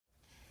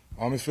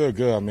It feel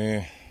good. I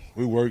mean,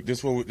 we worked.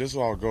 This is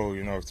our goal,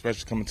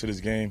 especially coming to this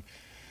game.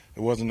 It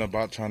wasn't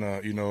about trying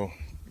to,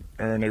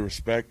 earn their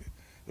respect.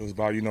 It was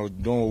about,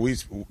 doing what we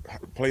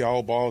play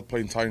all balls,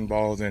 playing Titan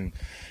balls, and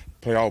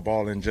play all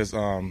ball, and just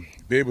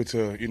be able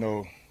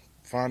to,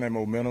 find that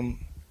momentum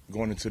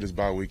going into this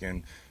bye week.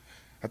 And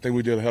I think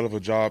we did a hell of a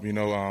job.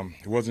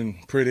 It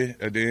wasn't pretty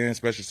at the end,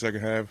 especially second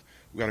half.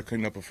 We got to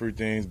clean up a few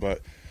things,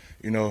 but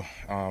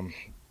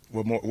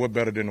what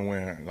better than to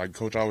win? Like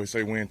Coach always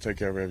say, win, take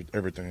care of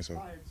everything. So.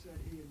 Hyatt said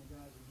he and the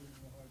guys are giving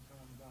him a hard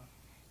time about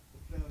the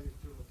failure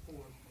to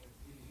report.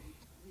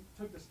 He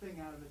took the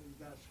sting out of it, and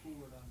you guys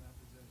scored on that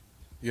possession.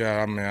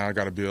 Yeah, I mean, I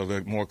got to be a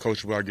little more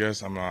coachable, I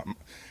guess.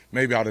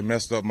 Maybe I'd have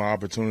messed up my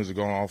opportunities to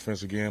go on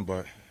offense again,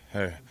 but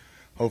hey,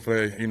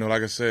 hopefully,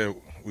 like I said,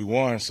 we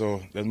won,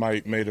 so that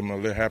might made them a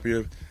little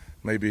happier.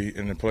 Maybe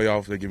in the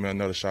playoffs they give me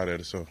another shot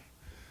at it. So. Is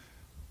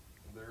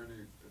there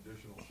any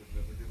additional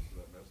significance to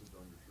that message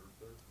on your shirt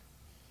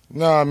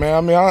there? Nah, man.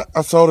 I mean,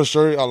 I saw the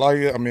shirt. I like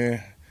it. I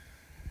mean,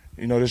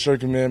 this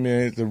shirt can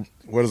mean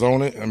what is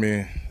on it. I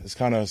mean, it's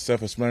kind of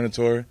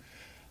self-explanatory.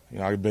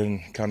 I've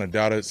been kind of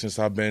doubted since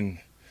I've been,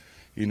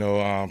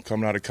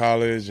 coming out of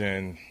college,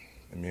 and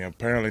I mean,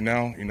 apparently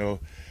now,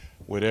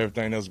 with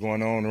everything that's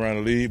going on around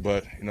the league,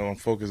 but I'm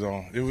focused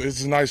on.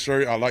 It's a nice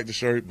shirt. I like the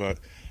shirt, but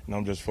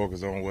I'm just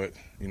focused on what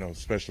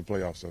especially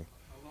playoffs. So.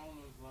 Along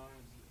those lines,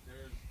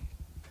 there's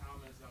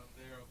comments out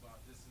there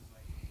about this is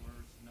like the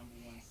worst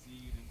 #1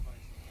 seed in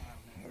quite some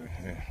time.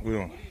 Yeah, what do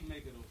you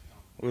make of those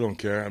comments? We don't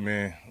care. I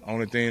mean,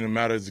 only thing that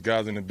matters is the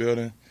guys in the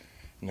building,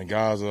 and the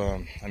guys.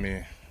 I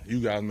mean,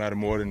 you guys matter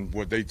more than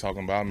what they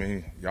talking about. I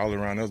mean, y'all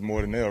around us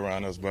more than they're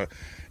around us. But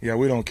yeah,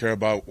 we don't care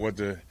about what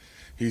the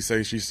he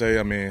say, she say.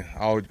 I mean,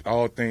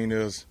 our thing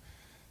is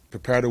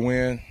prepare to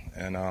win,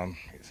 and I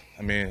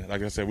mean,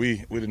 like I said,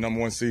 we're the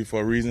 #1 seed for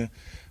a reason.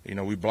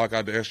 We block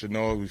out the extra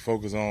noise. We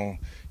focus on,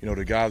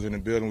 the guys in the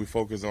building. We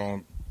focus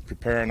on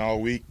preparing all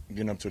week,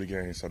 getting up to the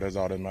game. So that's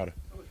all that matters.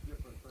 How much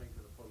different things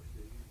in a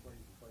postseason? You played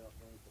some playoff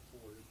games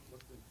before.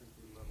 What's the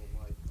intensity level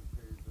like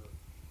compared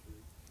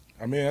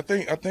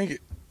to? I think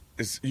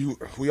it's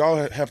we all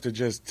have to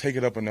just take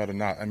it up another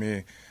notch. I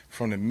mean,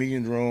 from the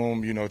meeting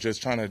room,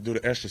 just trying to do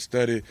the extra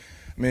study.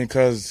 I mean,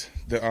 because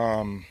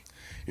I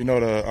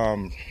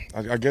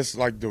guess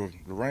like the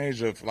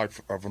range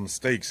of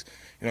mistakes,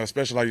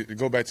 especially like to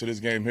go back to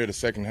this game here, the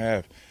second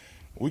half,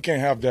 we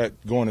can't have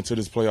that going into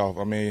this playoff.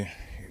 I mean,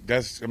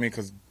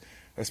 because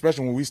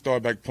especially when we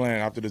start back playing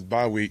after this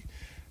bye week,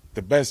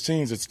 the best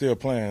teams are still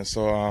playing.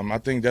 So I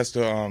think that's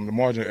the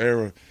margin of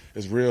error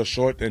is real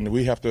short, and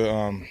we have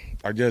to,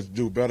 I guess,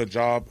 do a better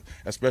job,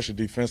 especially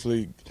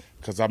defensively,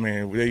 because I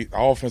mean,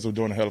 our offense was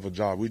doing a hell of a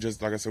job. We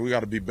just, like I said, we got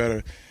to be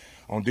better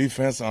on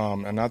defense,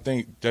 and I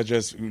think that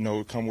just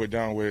come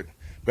down with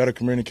better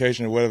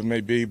communication or whatever it may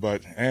be,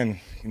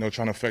 and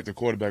trying to affect the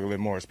quarterback a little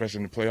more,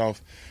 especially in the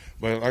playoff.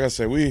 But like I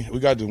said, we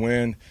got to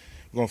win.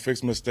 We're gonna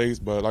fix mistakes,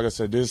 but like I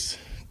said, this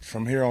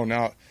from here on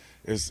out,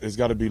 it's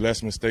got to be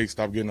less mistakes.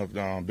 Stop getting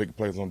up big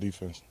plays on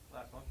defense.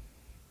 Last one.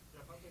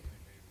 Jeff, I think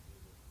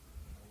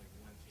only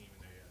one team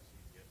in the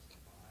AFC gets the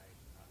bye,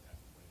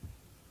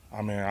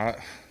 not that way. I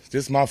mean,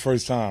 this is my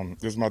first time.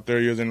 This is my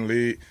 3rd year in the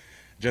league.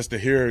 Just to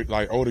hear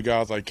like older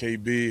guys like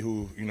KB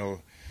who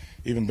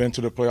even been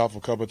to the playoff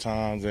a couple of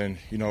times, and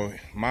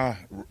my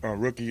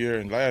rookie year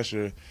and last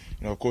year,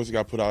 of course we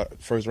got put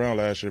out first round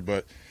last year,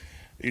 but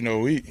we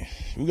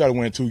got to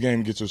win 2 games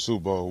and get to the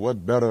Super Bowl.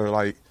 What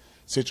better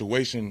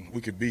situation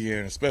we could be in,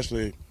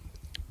 especially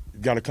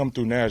got to come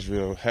through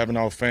Nashville, having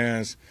our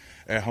fans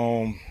at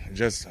home,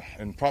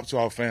 and props to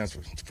our fans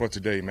for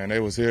today, man. They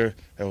was here,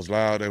 they was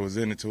loud, they was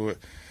into it.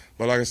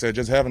 But like I said,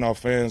 just having our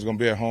fans gonna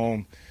be at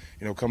home,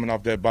 coming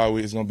off that bye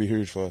week is going to be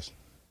huge for us.